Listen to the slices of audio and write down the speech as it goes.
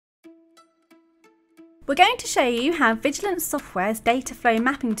We're going to show you how Vigilant Software's data flow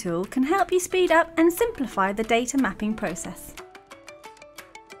mapping tool can help you speed up and simplify the data mapping process.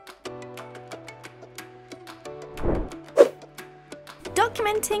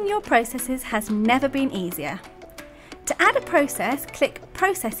 Documenting your processes has never been easier. To add a process, click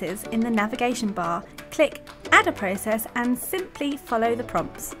Processes in the navigation bar, click Add a Process and simply follow the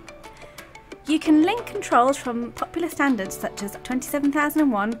prompts. You can link controls from popular standards such as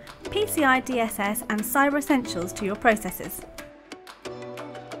 27001, PCI DSS and Cyber Essentials to your processes.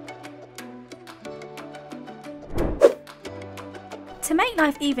 To make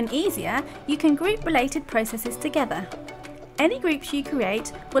life even easier, you can group related processes together. Any groups you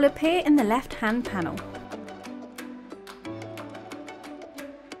create will appear in the left-hand panel.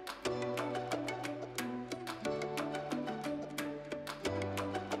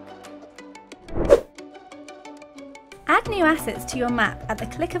 Add new assets to your map at the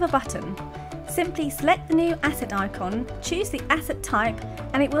click of a button. Simply select the new asset icon, choose the asset type,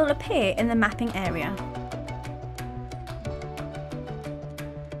 and it will appear in the mapping area.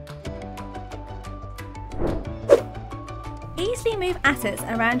 Easily move assets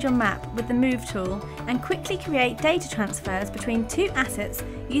around your map with the Move tool and quickly create data transfers between two assets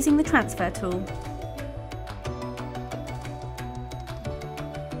using the Transfer tool.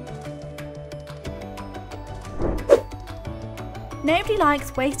 Nobody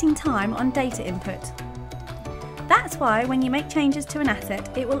likes wasting time on data input. That's why when you make changes to an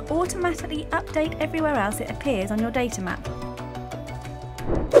asset, it will automatically update everywhere else it appears on your data map.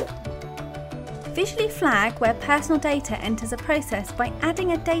 Visually flag where personal data enters a process by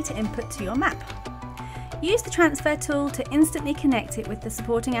adding a data input to your map. Use the Transfer tool to instantly connect it with the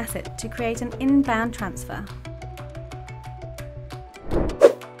supporting asset to create an inbound transfer.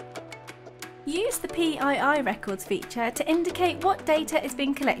 Use the Pii Records feature to indicate what data is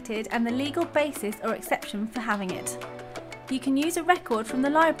being collected and the legal basis or exception for having it. You can use a record from the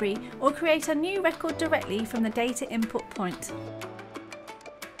library or create a new record directly from the data input point.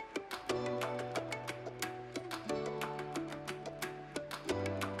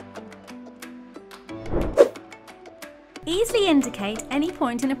 Easily indicate any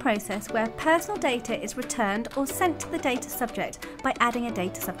point in a process where personal data is returned or sent to the data subject by adding a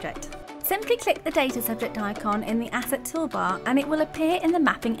data subject. Simply click the data subject icon in the asset toolbar and it will appear in the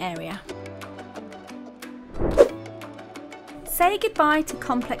mapping area. Say goodbye to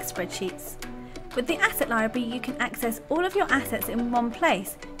complex spreadsheets. With the asset library, you can access all of your assets in one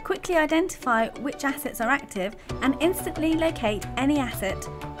place, quickly identify which assets are active and instantly locate any asset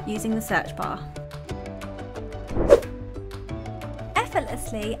using the search bar.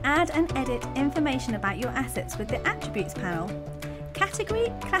 Effortlessly add and edit information about your assets with the Attributes panel.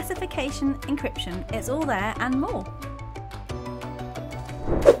 Category, classification, encryption, it's all there and more.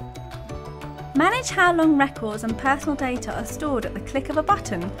 Manage how long records and personal data are stored at the click of a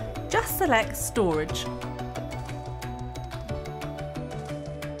button. Just select Storage.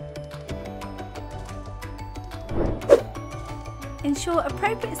 Ensure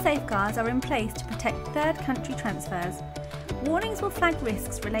appropriate safeguards are in place to protect third country transfers. Warnings will flag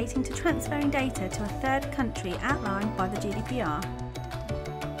risks relating to transferring data to a third country outlined by the GDPR.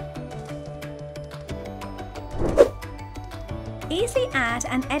 Easily add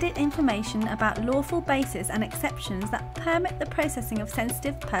and edit information about lawful bases and exceptions that permit the processing of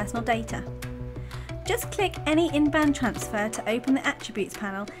sensitive personal data. Just click any inbound transfer to open the Attributes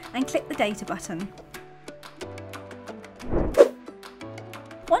panel and click the Data button.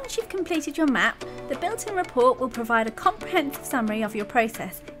 Once you've completed your map, the built-in report will provide a comprehensive summary of your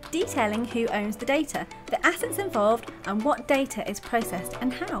process, detailing who owns the data, the assets involved, and what data is processed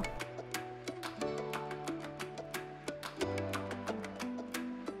and how.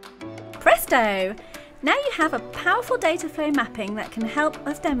 Presto! Now you have a powerful data flow mapping that can help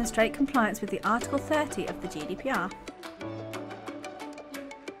us demonstrate compliance with the Article 30 of the GDPR.